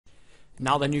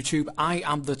Now then YouTube, I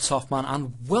am the Top Man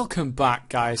and welcome back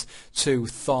guys to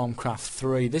Thaumcraft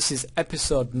 3. This is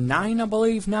episode 9 I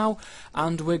believe now,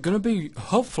 and we're going to be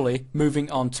hopefully moving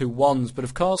on to wands, but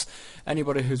of course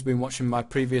anybody who's been watching my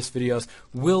previous videos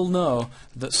will know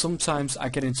that sometimes I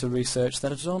get into research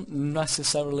that I don't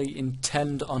necessarily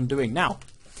intend on doing. Now,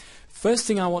 first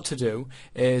thing I want to do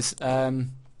is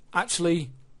actually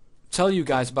tell you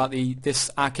guys about this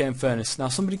arcane furnace. Now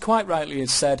somebody quite rightly has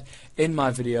said in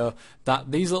my video that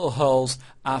these little holes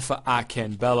are for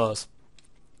arcane bellows.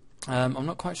 I'm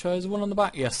not quite sure, is there one on the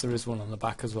back? Yes, there is one on the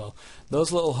back as well.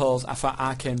 Those little holes are for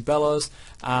arcane bellows,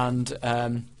 and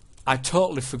I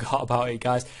totally forgot about it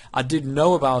guys. I did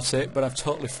know about it, but I've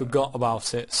totally forgot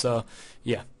about it, so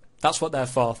yeah. That's what they're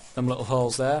for, them little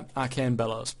holes there, arcane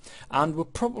bellows. And we'll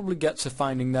probably get to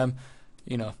finding them,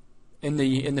 you know, in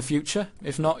the future.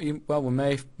 If not, well, we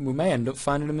may end up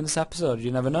finding them in this episode.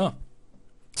 You never know.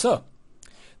 So,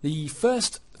 the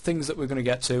first things that we're going to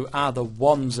get to are the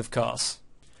wands, of course.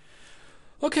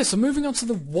 Okay, so moving on to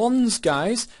the wands,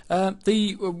 guys. We're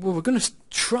going to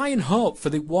try and hope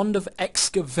for the wand of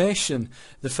excavation,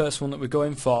 the first one that we're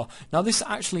going for. Now, this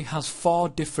actually has 4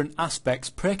 different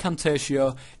aspects: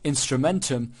 precantatio,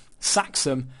 instrumentum,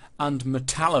 saxum, and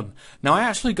metallum. Now I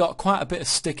actually got quite a bit of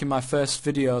stick in my first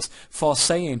videos for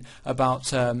saying about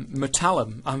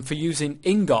metallum and for using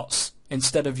ingots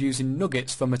instead of using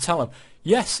nuggets for metallum.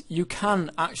 Yes, you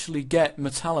can actually get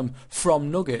metallum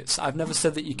from nuggets. I've never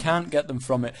said that you can't get them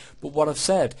from it, but what I've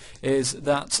said is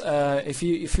that if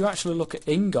you actually look at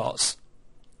ingots,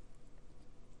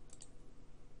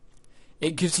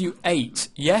 it gives you 8.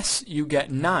 Yes, you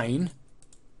get 9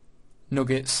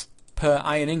 nuggets per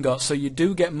iron ingot, so you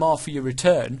do get more for your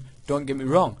return, don't get me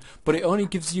wrong, but it only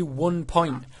gives you 1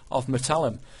 point of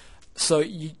metallum. So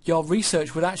your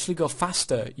research would actually go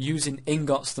faster using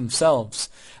ingots themselves.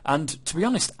 And to be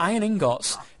honest, iron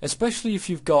ingots, especially if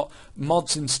you've got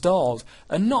mods installed,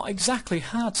 are not exactly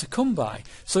hard to come by.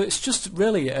 So it's just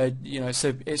really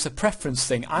it's a preference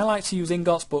thing. I like to use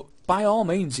ingots, but by all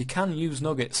means you can use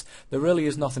nuggets. There really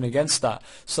is nothing against that.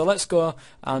 So let's go,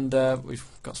 and we've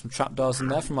got some trapdoors in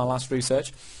there from my last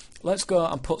research. Let's go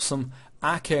and put some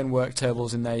arcane work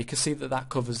tables in there. You can see that that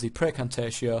covers the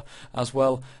precantatio as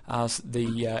well as the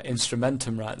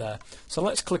instrumentum right there. So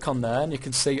let's click on there, and you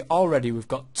can see already we've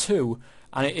got 2,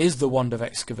 and it is the wand of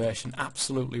excavation.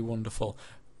 Absolutely wonderful.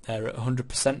 They're at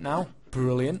 100% now.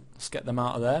 Brilliant. Let's get them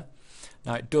out of there.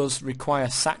 Now it does require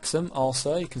saxum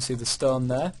also. You can see the stone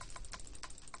there,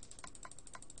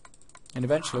 and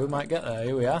eventually we might get there.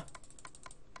 Here we are.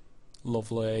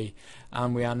 Lovely.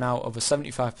 And we are now over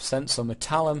 75%, so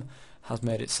metallum has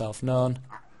made itself known.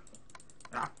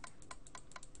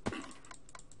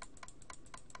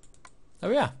 There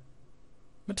we are.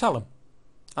 Metallum.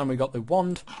 And we got the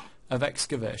wand of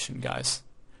excavation, guys.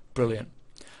 Brilliant.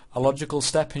 A logical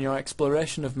step in your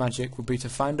exploration of magic would be to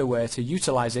find a way to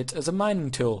utilize it as a mining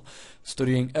tool.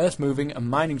 Studying earth moving and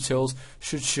mining tools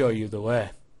should show you the way.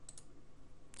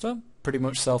 So, pretty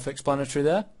much self-explanatory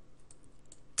there.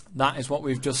 That is what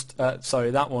we've just,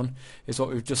 that one is what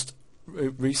we've just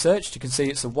researched. You can see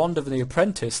it's the wand of the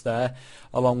apprentice there,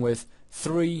 along with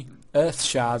 3 earth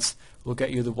shards will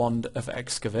get you the wand of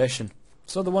excavation.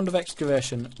 So the wand of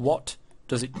excavation, what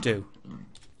does it do?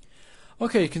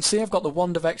 Okay, you can see I've got the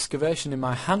wand of excavation in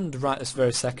my hand right this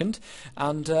very second,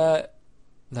 and there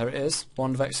it is,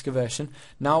 wand of excavation.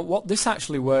 Now what this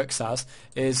actually works as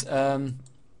is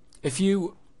if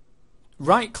you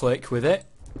right click with it,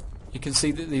 you can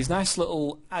see that these nice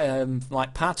little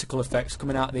like particle effects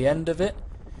coming out at the end of it,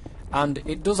 and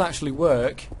it does actually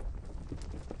work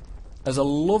as a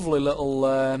lovely little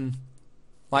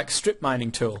like strip mining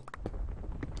tool.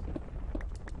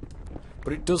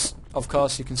 But it does, of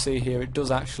course, you can see here, it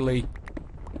does actually,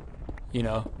 you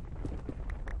know,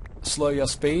 slow your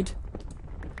speed.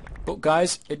 But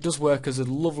guys, it does work as a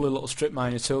lovely little strip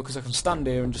mining tool, because I can stand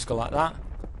here and just go like that.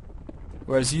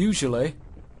 Whereas usually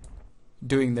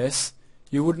doing this,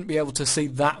 you wouldn't be able to see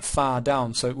that far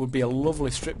down, so it would be a lovely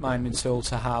strip mining tool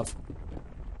to have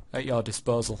at your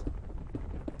disposal.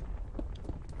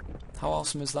 How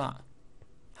awesome is that?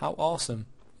 How awesome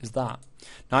is that?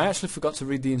 Now I actually forgot to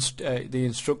read the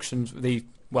instructions,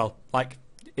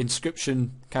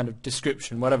 inscription kind of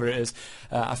description, whatever it is.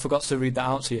 I forgot to read that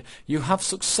out to you. You have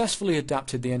successfully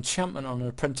adapted the enchantment on an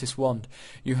apprentice wand.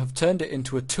 You have turned it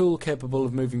into a tool capable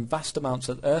of moving vast amounts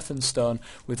of earth and stone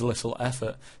with little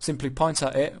effort. Simply point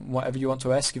at it, whatever you want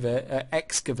to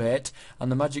excavate,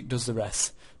 and the magic does the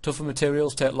rest. Tougher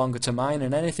materials take longer to mine,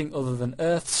 and anything other than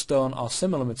earth, stone or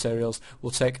similar materials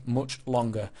will take much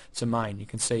longer to mine. You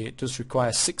can see it does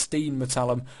require 16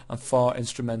 metallum and 4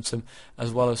 instrumentum,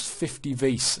 as well as 50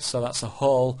 vis, so that's a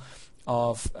hole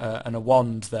of and a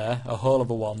wand there, a hole of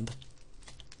a wand.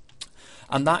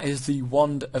 And that is the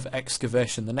Wand of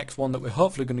Excavation. The next one that we're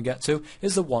hopefully going to get to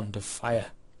is the Wand of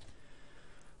Fire.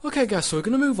 Okay guys, so we're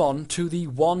going to move on to the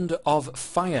Wand of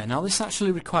Fire. Now this actually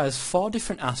requires 4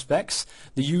 different aspects.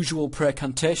 The usual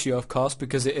Precantatio, of course,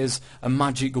 because it is a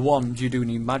magic wand, you do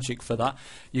need magic for that.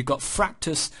 You've got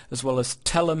Fractus, as well as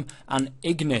Tellum and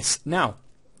Ignis. Now,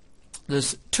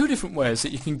 there's 2 different ways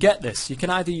that you can get this. You can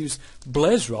either use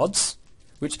blaze rods,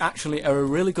 which actually are a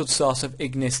really good source of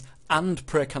Ignis and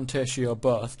Precantatio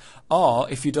both, or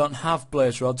if you don't have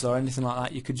blaze rods or anything like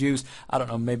that, you could use, I don't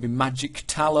know, maybe magic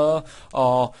tallow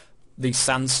or the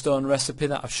sandstone recipe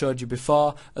that I've showed you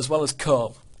before, as well as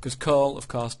coal, because coal of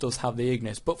course does have the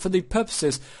Ignis. But for the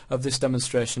purposes of this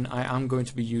demonstration, I am going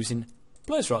to be using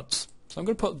blaze rods. So I'm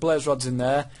going to put blaze rods in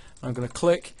there, and I'm going to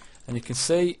click, and you can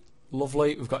see,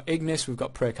 lovely, we've got Ignis, we've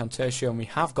got Precantatio, and we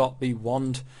have got the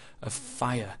Wand of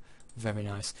Fire. Very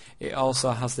nice. It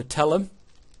also has the Tellum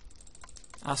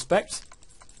aspect,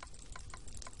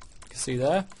 you can see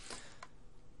there.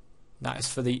 That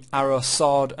is for the arrow,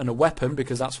 sword and a weapon,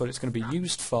 because that's what it's going to be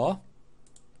used for,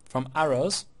 from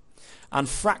arrows. And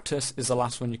Fractus is the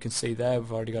last one you can see there.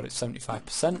 We've already got it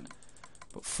 75%,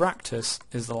 but Fractus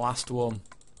is the last one.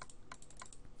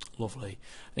 Lovely.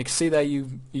 And you can see there,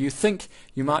 you think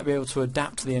you might be able to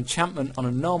adapt the enchantment on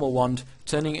a normal wand,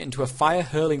 turning it into a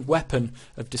fire-hurling weapon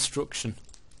of destruction.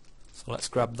 So let's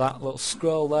grab that little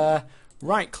scroll there,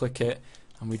 right click it,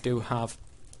 and we do have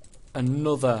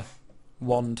another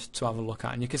wand to have a look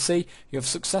at. And you can see you have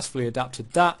successfully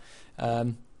adapted that.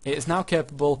 It is now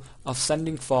capable of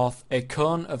sending forth a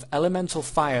cone of elemental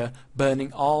fire,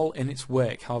 burning all in its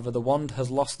wake. However, the wand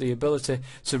has lost the ability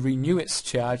to renew its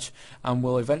charge and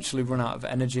will eventually run out of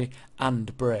energy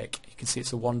and break. You can see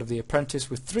it's a Wand of the Apprentice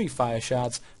with 3 fire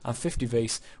shards and 50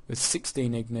 vis, with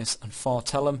 16 Ignis and 4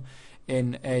 Tellum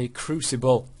in a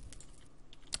crucible.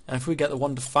 And if we get the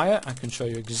Wand of Fire, I can show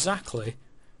you exactly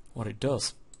what it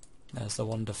does. There's the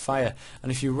Wand of Fire,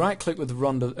 and if you right-click with the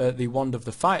Wand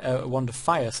of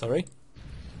Fire, sorry.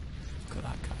 Look at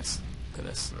that, guys. Look at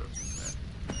this.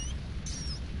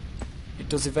 It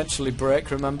does eventually break.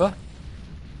 Remember?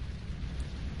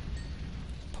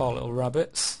 Poor little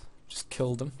rabbits. Just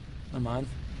killed them. Never mind.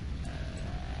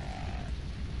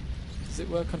 Does it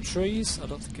work on trees? I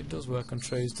don't think it does work on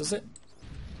trees, does it?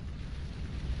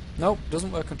 Nope,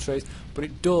 doesn't work on trees, but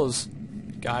it does,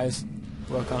 guys,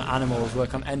 work on animals,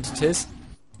 work on entities.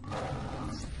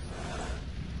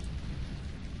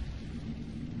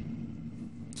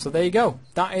 So there you go.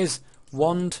 That is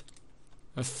Wand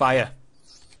of Fire.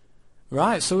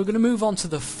 Right, so we're going to move on to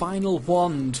the final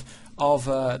wand of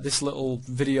this little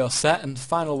video set, and the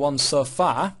final one so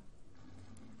far,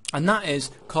 and that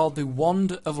is called the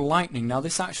Wand of Lightning. Now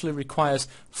this actually requires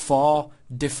 4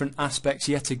 different aspects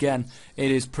yet again.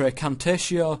 It is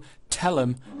Precantatio,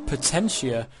 Tellum,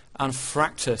 Potentia and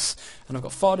Fractus, and I've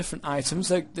got 4 different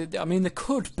items. I mean, there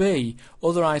could be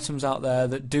other items out there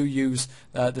that do use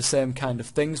the same kind of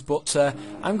things, but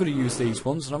I'm going to use these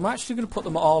ones, and I'm actually going to put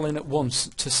them all in at once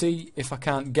to see if I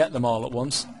can't get them all at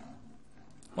once.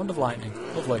 Wand of Lightning,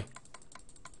 lovely.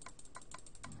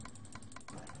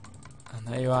 And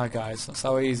there you are, guys. That's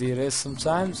how easy it is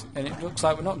sometimes, and it looks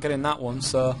like we're not getting that one,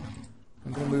 so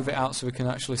I'm going to move it out so we can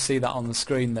actually see that on the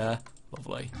screen there.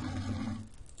 Lovely.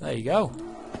 There you go.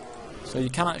 So you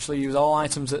can actually use all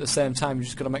items at the same time. You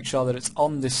just got to make sure that it's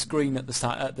on this screen at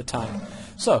the time.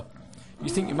 So you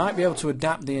think you might be able to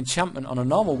adapt the enchantment on a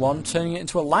normal one, turning it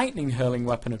into a lightning hurling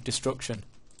weapon of destruction.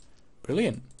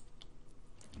 Brilliant.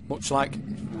 Much like,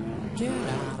 get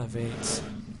out of it.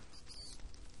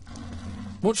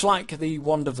 Much like the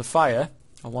Wand of the Fire,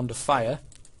 or Wand of Fire.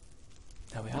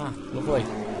 There we are. Lovely.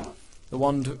 The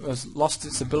wand has lost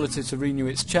its ability to renew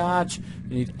its charge. You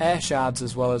need air shards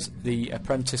as well as the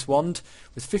apprentice wand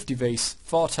with 50 vis,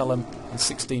 4 tellum and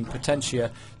 16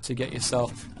 potentia to get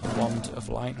yourself the Wand of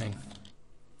Lightning.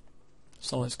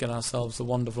 So let's get ourselves the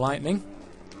Wand of Lightning.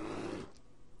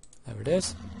 There it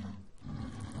is.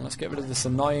 And let's get rid of this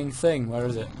annoying thing. Where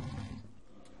is it?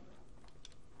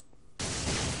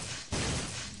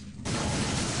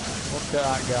 Look at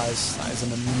that, guys. That is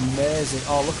an amazing...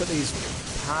 Oh, look at these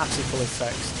particle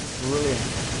effects. Brilliant.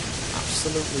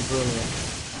 Absolutely brilliant.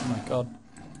 Oh my god.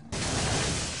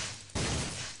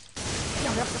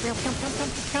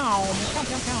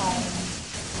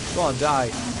 Go on,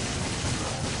 die.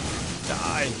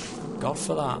 Die. God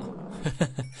for that.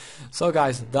 So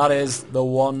guys, that is the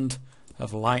Wand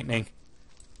of Lightning.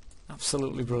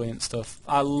 Absolutely brilliant stuff.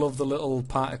 I love the little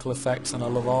particle effects and I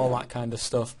love all that kind of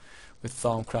stuff with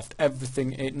Thaumcraft.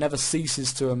 Everything, it never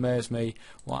ceases to amaze me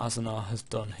what Azanor has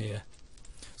done here.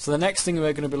 So the next thing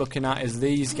we're going to be looking at is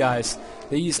these guys.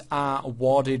 These are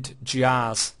warded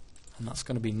jars, and that's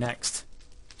going to be next.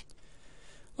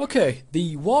 Okay,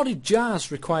 the warded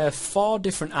jars require 4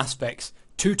 different aspects: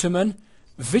 tutorman,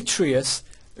 vitreous,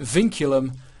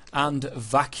 vinculum, and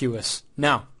vacuous.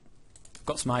 Now, I've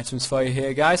got some items for you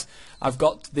here, guys. I've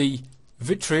got the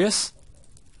vitreous.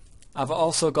 I've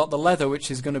also got the leather, which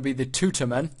is going to be the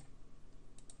tutorman.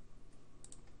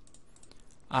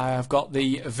 I've got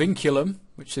the vinculum,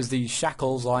 which is the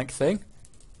shackles-like thing.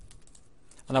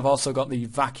 And I've also got the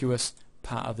vacuous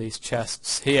part of these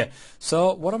chests here.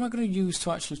 So what am I going to use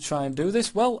to actually try and do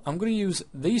this? Well, I'm going to use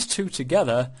these two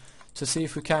together to see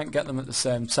if we can't get them at the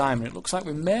same time. And it looks like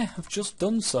we may have just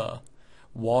done so.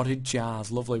 Warded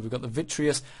jars, lovely. We've got the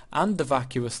vitreous and the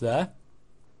vacuous there.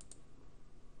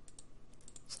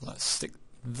 So let's stick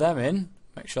them in.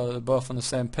 Make sure that they're both on the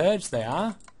same page. They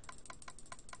are.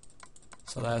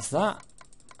 So there's that.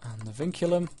 And the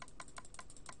vinculum.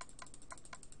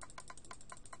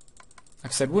 Like I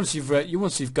said, once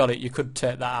you've got it, you could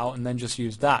take that out and then just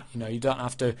use that. You know, you don't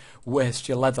have to waste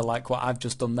your leather like what I've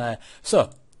just done there. So,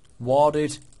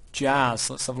 warded jars.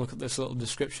 Let's have a look at this little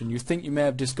description. You think you may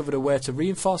have discovered a way to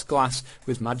reinforce glass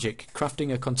with magic.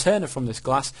 Crafting a container from this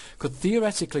glass could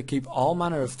theoretically keep all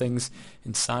manner of things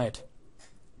inside.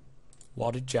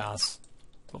 Warded jars.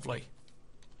 Lovely.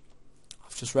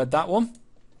 I've just read that one.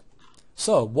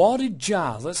 So, warded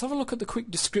jars. Let's have a look at the quick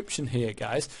description here,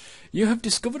 guys. You have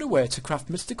discovered a way to craft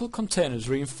mystical containers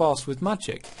reinforced with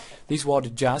magic. These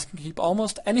warded jars can keep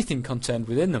almost anything contained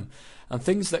within them, and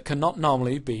things that cannot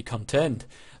normally be contained.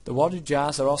 The warded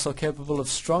jars are also capable of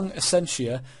strong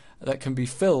essentia that can be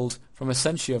filled from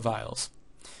essentia vials.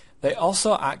 They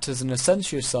also act as an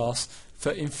essentia source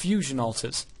for infusion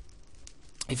altars.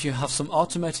 If you have some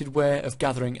automated way of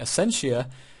gathering essentia,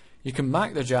 you can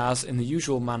mark the jars in the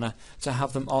usual manner to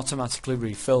have them automatically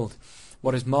refilled.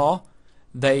 What is more,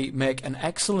 they make an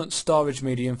excellent storage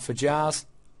medium for jars,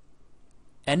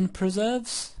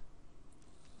 preserves,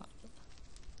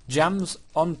 jams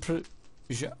on.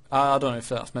 I don't know if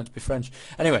that's meant to be French.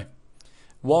 Anyway,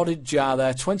 warded jar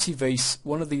there, 20 vis,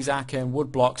 one of these arcane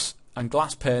wood blocks and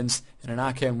glass panes in an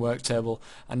arcane work table,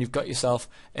 and you've got yourself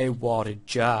a warded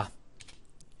jar.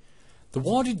 The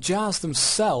warded jars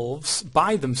themselves,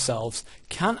 by themselves,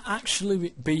 can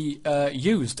actually be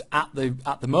used at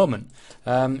the moment.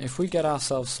 If we get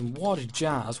ourselves some warded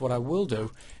jars, what I will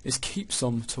do is keep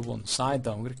some to one side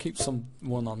though. I'm going to keep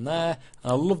one on there.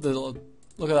 And I love the little,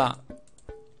 look at that.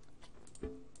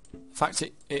 In fact,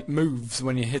 it moves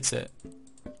when you hit it.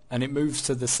 And it moves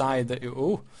to the side that you,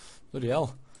 oh, bloody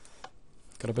hell.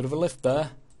 Got a bit of a lift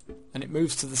there. And it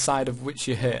moves to the side of which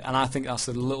you hit, and I think that's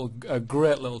a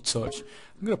great little touch.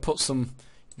 I'm going to put some,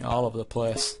 all over the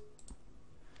place,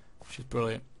 which is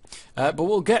brilliant. But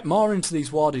we'll get more into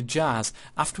these warded jars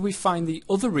after we find the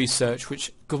other research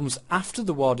which comes after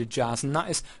the warded jars, and that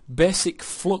is basic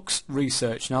flux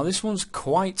research. Now this one's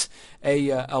quite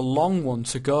a long one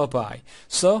to go by,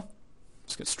 so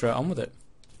let's get straight on with it.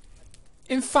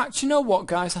 In fact, you know what,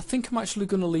 guys? I think I'm actually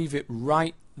going to leave it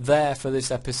right there for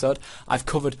this episode. I've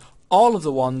covered all of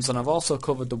the ones, and I've also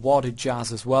covered the warded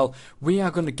jars as well. We are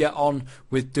going to get on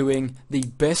with doing the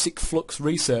basic flux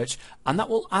research, and that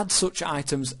will add such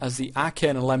items as the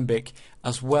arcane alembic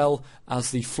as well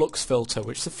as the flux filter,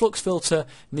 which the flux filter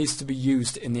needs to be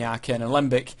used in the arcane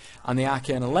alembic, and the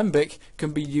arcane alembic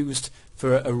can be used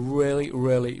for a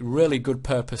really good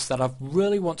purpose that I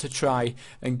really want to try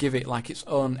and give it like its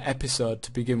own episode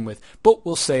to begin with. But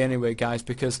we'll see anyway, guys,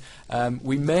 because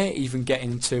we may even get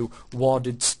into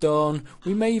warded stone.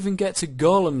 We may even get to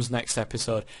golems next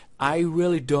episode. I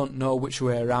really don't know which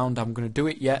way around I'm going to do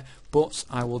it yet, but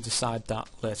I will decide that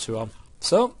later on.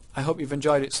 So, I hope you've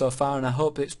enjoyed it so far, and I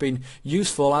hope it's been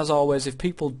useful. As always, if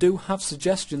people do have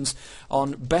suggestions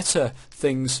on better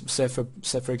things, say for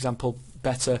example,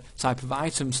 better type of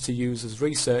items to use as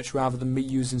research rather than me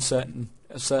using certain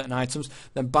certain items,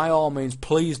 then by all means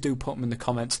please do put them in the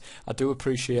comments. I do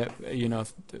appreciate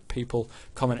people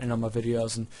commenting on my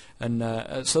videos,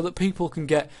 and so that people can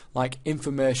get like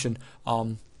information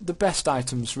on the best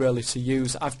items really to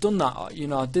use. I've done that,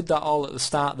 I did that all at the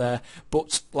start there,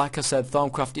 but like I said,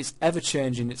 Thaumcraft is ever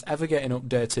changing, it's ever getting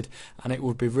updated, and it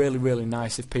would be really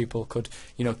nice if people could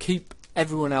keep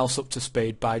everyone else up to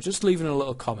speed by just leaving a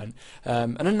little comment,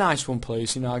 and a nice one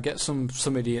please. I get some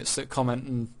idiots that comment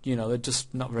and they're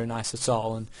just not very nice at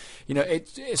all, and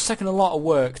it's taken a lot of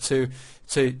work to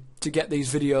get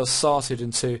these videos sorted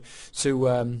and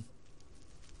to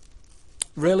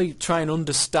really try and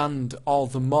understand all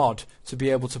the mod to be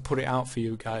able to put it out for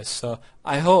you guys. So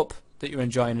I hope that you're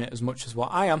enjoying it as much as what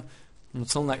I am, and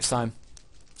until next time,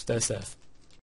 stay safe.